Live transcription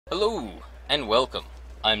Hello, and welcome.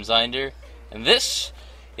 I'm Zeinder, and this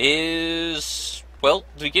is, well,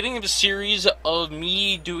 the beginning of a series of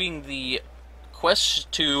me doing the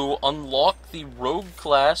quest to unlock the rogue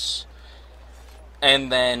class,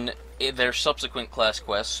 and then their subsequent class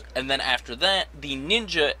quests, and then after that, the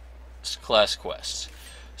ninja class quests.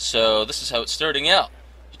 So, this is how it's starting out.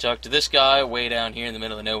 You talk to this guy way down here in the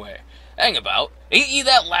middle of nowhere. Hang about, ain't ye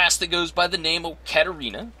that lass that goes by the name of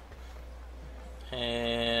Katarina?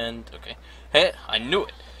 And, okay. Hey, I knew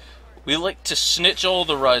it. We like to snitch all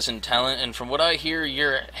the rising talent, and from what I hear,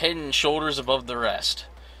 you're head and shoulders above the rest.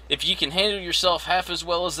 If you can handle yourself half as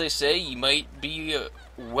well as they say, you might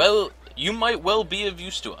well be of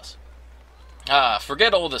use to us.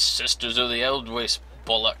 Forget all the sisters or the Eldways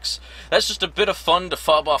bollocks. That's just a bit of fun to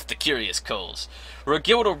fob off the curious culls. We're a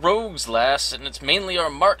guild of rogues, lass, and it's mainly our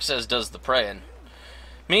marks as does the praying.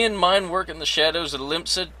 Me and mine work in the shadows of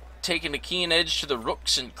Limpsad, taking a keen edge to the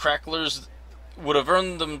rooks and cracklers would have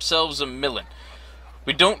earned themselves a millin.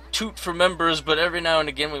 We don't toot for members, but every now and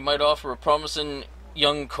again we might offer a promising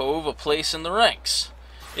young cove a place in the ranks.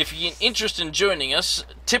 If you're interested in joining us,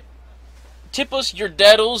 tip us your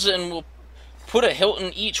daddles and we'll put a hilt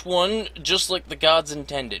in each one just like the gods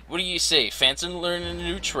intended. What do you say, fancy learning a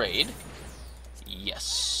new trade?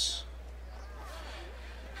 Yes.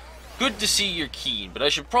 Good to see you're keen, but I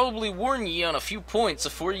should probably warn ye on a few points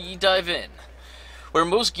before ye dive in. Where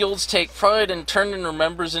most guilds take pride in turning their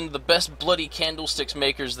members into the best bloody candlesticks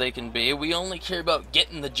makers they can be, we only care about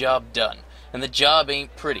getting the job done. And the job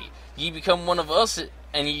ain't pretty. Ye become one of us,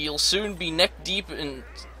 and you'll soon be neck deep in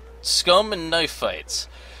scum and knife fights.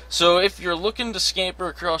 So if you're looking to scamper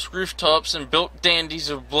across rooftops and built dandies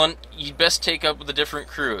of blunt, you'd best take up with a different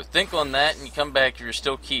crew. Think on that and you come back if you're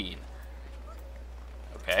still keen.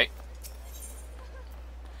 Okay.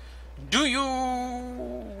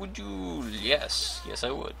 Would you? Yes, I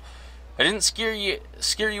would. I didn't scare you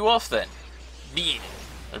off then. Bean.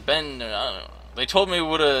 Or Ben, I don't know. They told me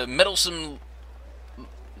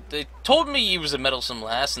he was a meddlesome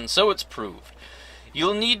lass, and so it's proved.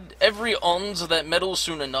 You'll need every ounce of that metal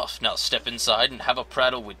soon enough. Now step inside and have a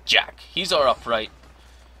prattle with Jack. He's our upright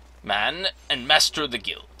man and master of the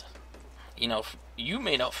guild. You know, you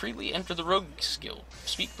may not freely enter the rogues guild.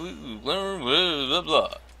 Speak blue, blah, blah,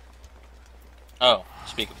 blah. Oh,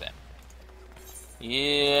 speak of that.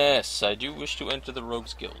 Yes, I do wish to enter the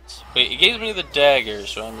rogues guilds. Wait, it gave me the dagger,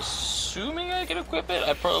 so I'm assuming I can equip it?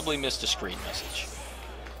 I probably missed a screen message.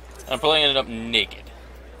 I'm probably ended up naked.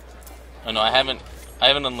 Oh no, I haven't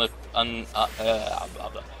unlocked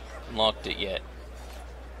it yet.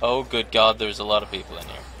 Oh good god, there's a lot of people in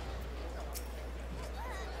here.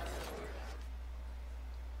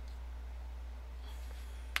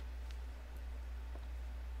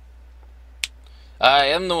 I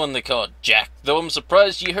am the one they called Jack, though I'm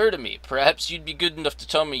surprised ye heard of me. Perhaps you'd be good enough to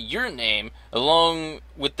tell me your name, along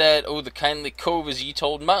with that o' the kindly cove as ye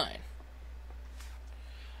told mine.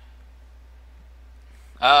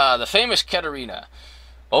 The famous Katarina.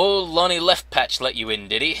 Old Lonnie Leftpatch let you in,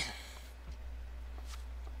 did he?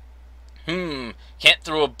 Can't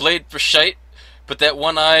throw a blade for shite, but that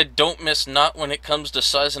one-eyed don't miss not when it comes to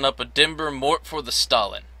sizing up a dimber mort for the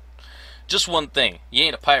Stalin. Just one thing, ye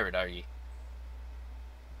ain't a pirate, are ye?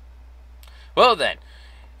 Well then,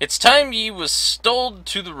 it's time ye was stoled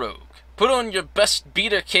to the rogue. Put on your best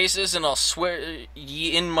beater cases and I'll swear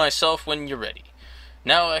ye in myself when you're ready.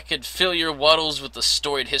 Now I could fill your waddles with the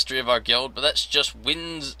storied history of our guild, but that's just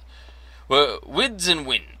wids and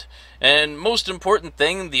wind. And most important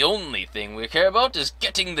thing, the only thing we care about is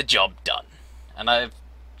getting the job done. And I've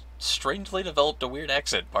strangely developed a weird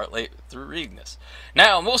accent partly through reading this.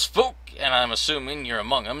 Now, most folk, and I'm assuming you're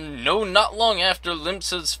among them, know not long after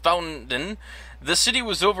Limpsad's founding, the city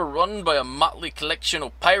was overrun by a motley collection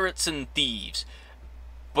of pirates and thieves.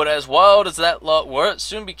 But as wild as that lot were, it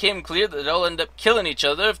soon became clear that they'd all end up killing each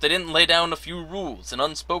other if they didn't lay down a few rules, an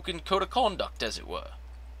unspoken code of conduct, as it were.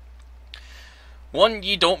 1,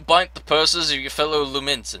 ye don't bite the purses of your fellow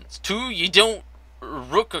Luminsons. 2, ye don't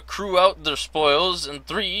rook a crew out their spoils, and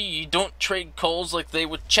 3, ye don't trade calls like they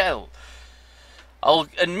would chattel. I'll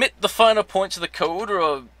admit the finer points of the code are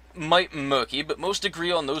a mite murky, but most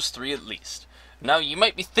agree on those 3 at least. Now, you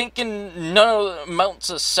might be thinking none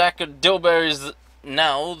amounts a sack of dillberries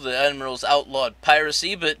now, the Admiral's outlawed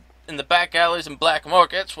piracy, but in the back alleys and black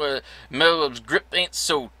markets, where Melob's grip ain't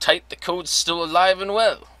so tight, the code's still alive and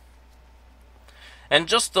well. And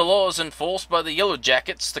just the laws enforced by the Yellow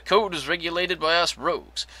Jackets, the code is regulated by us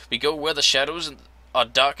rogues. We go where the shadows are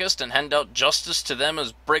darkest and hand out justice to them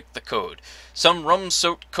as break the code. Some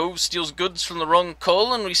rum-soaked cove steals goods from the wrong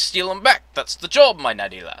cull and we steal 'em back. That's the job, my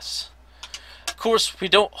natty lass. course, we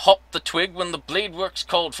don't hop the twig when the blade work's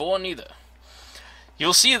called for, neither.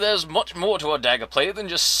 You'll see there's much more to our dagger play than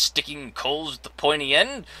just sticking coals with the pointy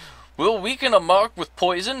end. We'll weaken a mark with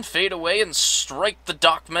poison, fade away, and strike the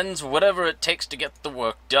dockmen's whatever it takes to get the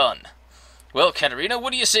work done. Well, Katerina,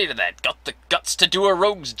 what do you say to that? Got the guts to do a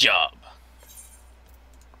rogue's job?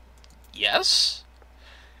 Yes?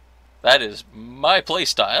 That is my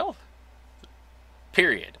playstyle.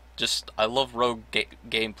 Period. Just, I love rogue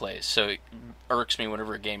gameplay, so it irks me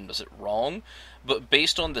whenever a game does it wrong. But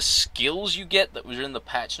based on the skills you get that was in the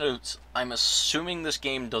patch notes, I'm assuming this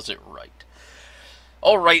game does it right.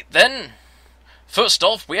 Alright then. First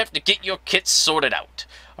off, we have to get your kits sorted out.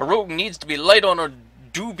 A rogue needs to be light on her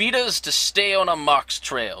do-beaters to stay on a mark's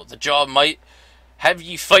trail. The job might have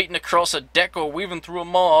ye fighting across a deck or weaving through a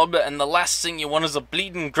mob, and the last thing you want is a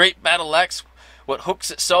bleeding great battle axe what hooks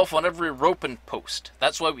itself on every rope and post.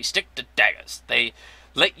 That's why we stick to daggers. They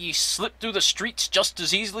let ye slip through the streets just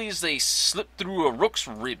as easily as they slip through a rook's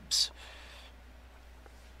ribs.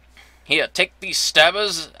 Here, take these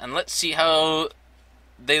stabbers, and let's see how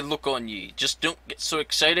they look on ye. Just don't get so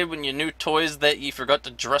excited when you new toys that ye forgot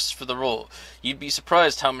to dress for the role. You'd be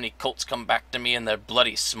surprised how many colts come back to me in their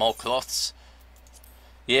bloody small cloths.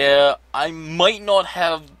 Yeah, I might not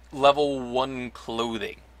have level 1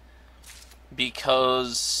 clothing,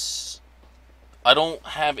 because I don't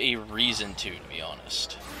have a reason to be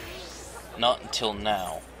honest. Not until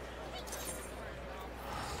now.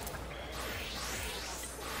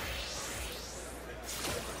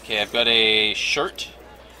 Okay, I've got a shirt.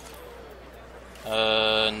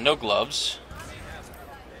 No gloves.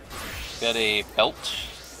 Got a belt.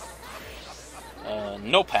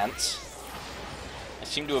 No pants. I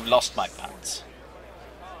seem to have lost my pants.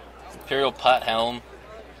 Imperial pot helm.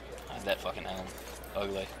 That fucking helm.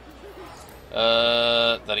 Ugly.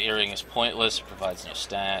 That earring is pointless. It provides no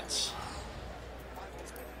stats.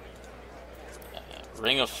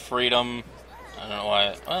 Ring of Freedom. I don't know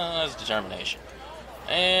why. That's determination.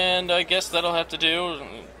 And I guess that'll have to do.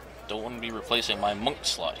 Don't want to be replacing my monk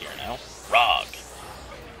slot here now. Rog.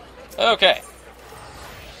 Okay.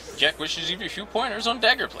 Jack wishes to give you a few pointers on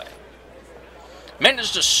dagger play.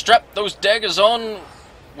 Managed to strap those daggers on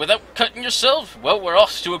without cutting yourself? Well, we're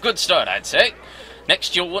off to a good start, I'd say.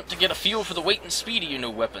 Next, you'll want to get a feel for the weight and speed of your new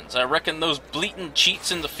weapons. I reckon those bleating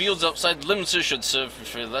cheats in the fields outside Limsa should serve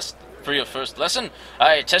for your first lesson.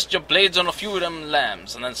 Aye, test your blades on a few of them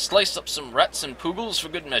lambs, and then slice up some rats and poogles for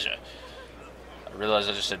good measure. I realize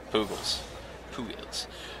I just said poogles. Poogles.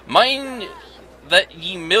 Mind that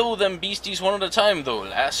ye mill them beasties one at a time, though,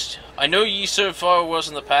 last. I know ye served far worse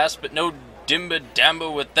in the past, but no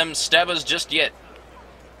dimber-damber with them stabbers just yet.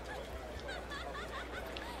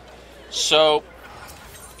 So,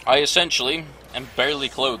 I essentially am barely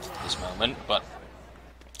clothed at this moment, but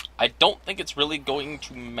I don't think it's really going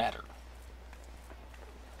to matter.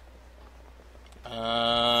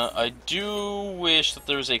 I do wish that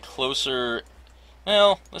there was a closer...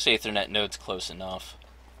 Well, this Ethernet node's close enough.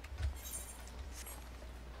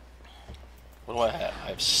 What do I have? I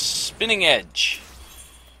have Spinning Edge.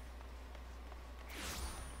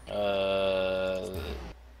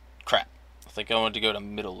 Crap. I think I wanted to go to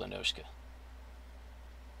Middle Lenoshka.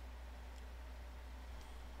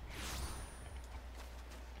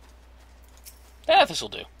 This'll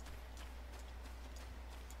do.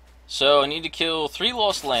 So I need to kill 3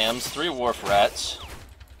 lost lambs, 3 wharf rats,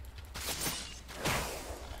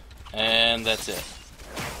 and that's it.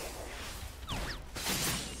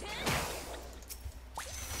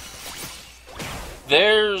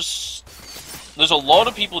 There's a lot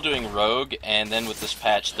of people doing rogue, and then with this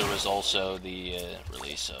patch there was also the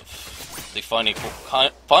release of the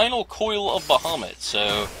final coil of Bahamut.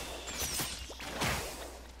 So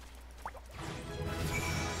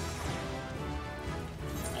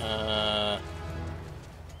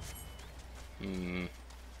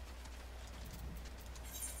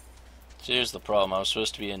so here's the problem. I was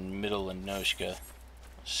supposed to be in Middle Lenoshka.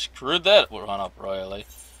 Screwed that one up royally.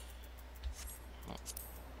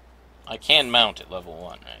 I can mount at level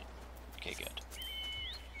 1, right? Okay, good.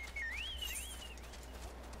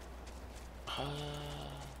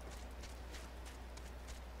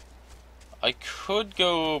 I could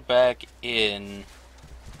go back in,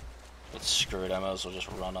 but screw it, I might as well just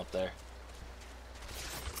run up there.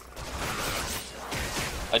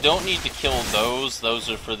 I don't need to kill those. Those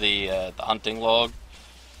are for the hunting log.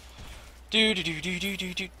 Do.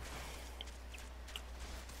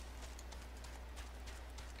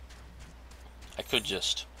 I could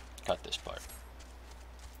just cut this part,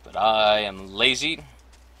 but I am lazy,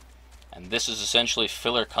 and this is essentially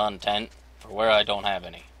filler content for where I don't have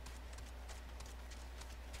any.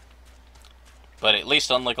 But at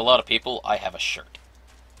least, unlike a lot of people, I have a shirt.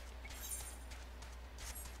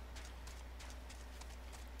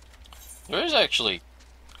 There is actually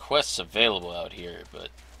quests available out here, but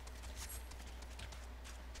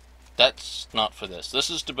that's not for this. This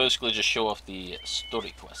is to basically just show off the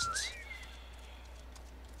story quests.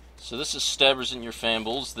 So this is Stabbers in Your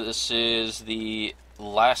Fambles. This is the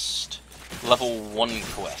last level 1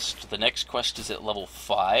 quest. The next quest is at level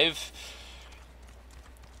 5.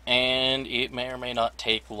 And it may or may not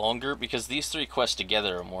take longer, because these 3 quests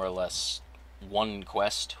together are more or less one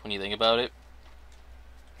quest, when you think about it.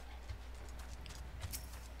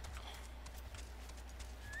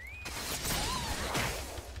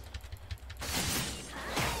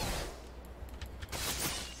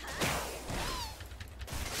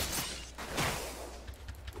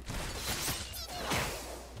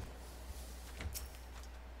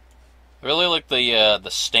 I really like the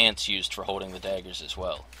stance used for holding the daggers as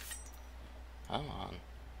well. Come on.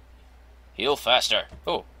 Heal faster.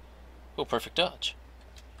 Oh. Oh, perfect dodge.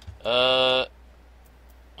 My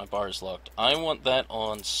bar is locked. I want that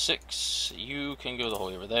on 6. You can go the whole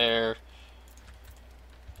way over there.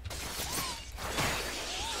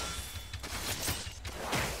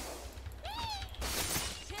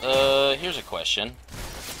 Here's a question.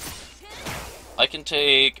 I can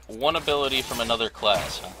take one ability from another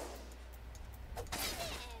class, huh?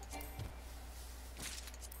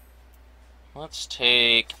 Let's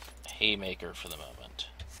take Haymaker for the moment.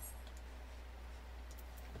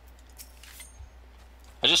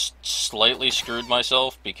 I just slightly screwed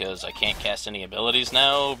myself because I can't cast any abilities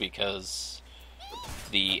now because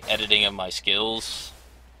the editing of my skills.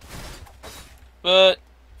 But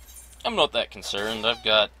I'm not that concerned.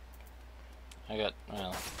 Well,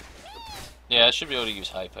 yeah, I should be able to use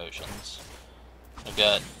high potions. I've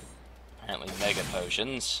got apparently mega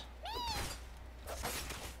potions.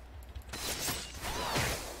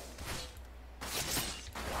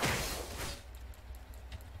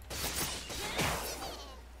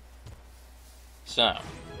 So,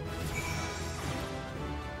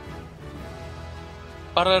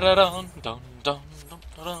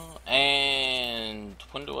 and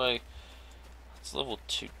when do I? It's level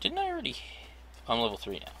 2. Didn't I already? I'm level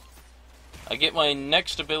 3 now. I get my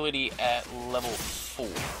next ability at level 4.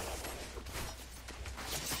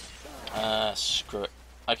 Screw it.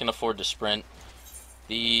 I can afford to sprint.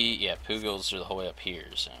 Poogles are the whole way up here,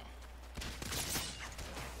 so.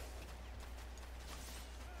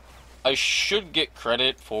 I should get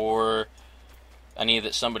credit for any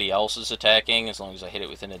that somebody else is attacking, as long as I hit it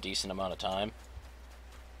within a decent amount of time.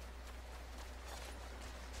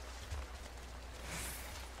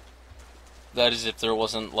 That is if there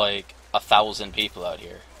wasn't, like, 1,000 people out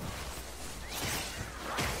here.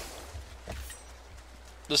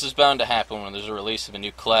 This is bound to happen when there's a release of a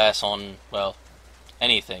new class on, well,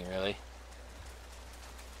 anything, really.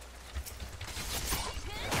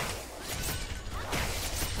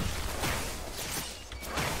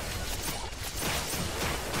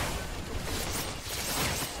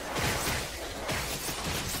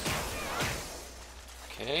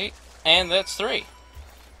 Okay, and that's 3.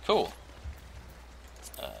 Cool.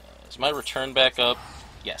 Is my return back up?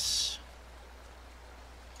 Yes.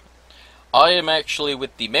 I am actually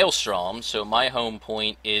with the Maelstrom, so my home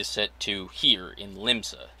point is set to here in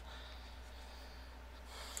Limsa.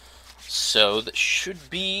 So that should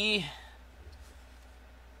be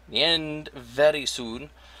the end very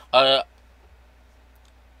soon.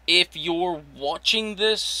 If you're watching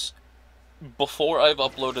this before I've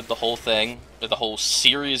uploaded the whole thing, or the whole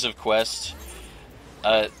series of quests,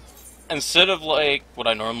 instead of like what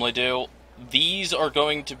I normally do, these are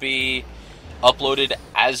going to be uploaded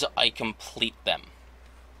as I complete them.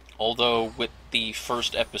 Although with the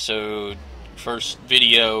first episode, first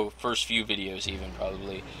few videos even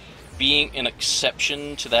probably, being an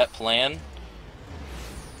exception to that plan,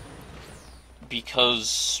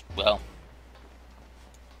 because, well,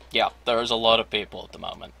 yeah, there's a lot of people at the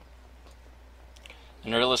moment.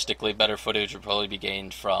 And realistically, better footage would probably be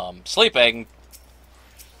gained from sleeping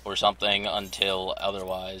or something until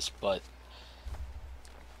otherwise, but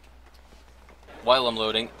while I'm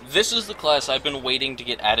loading, this is the class I've been waiting to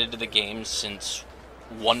get added to the game since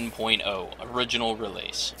 1.0, original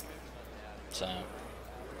release. So,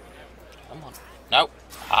 come on. No.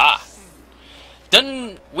 Ah.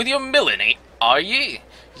 Done with your milling, are ye?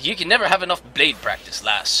 You can never have enough blade practice,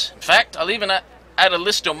 lass. In fact, I'll even add a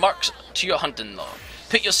list of marks to your hunting log.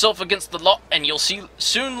 Pit yourself against the lot, and you'll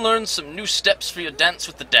soon learn some new steps for your dance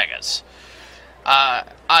with the daggers.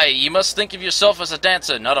 Aye, you must think of yourself as a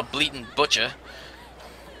dancer, not a bleating butcher.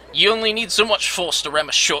 You only need so much force to ram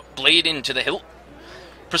a short blade into the hilt.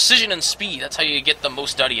 Precision and speed, that's how you get the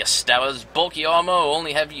most out of your stowers. Bulky armor will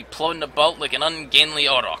only have you plodding about like an ungainly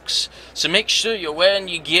aurochs. So make sure you're wearing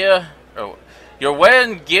your gear,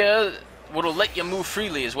 what'll let you move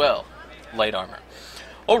freely as well. Light armor.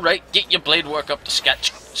 Alright, get your blade work up to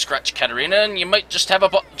scratch Katarina, and I might just have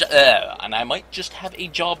a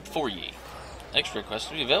job for ye. Next request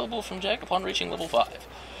will be available from Jack upon reaching level 5.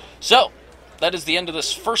 So, that is the end of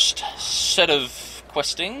this first set of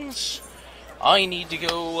questings. I need to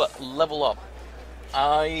go level up.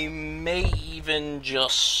 I may even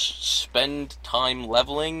just spend time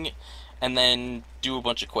leveling and then do a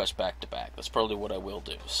bunch of quests back to back. That's probably what I will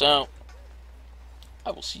do. So,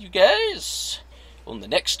 I will see you guys on the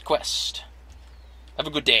next quest. Have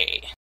a good day.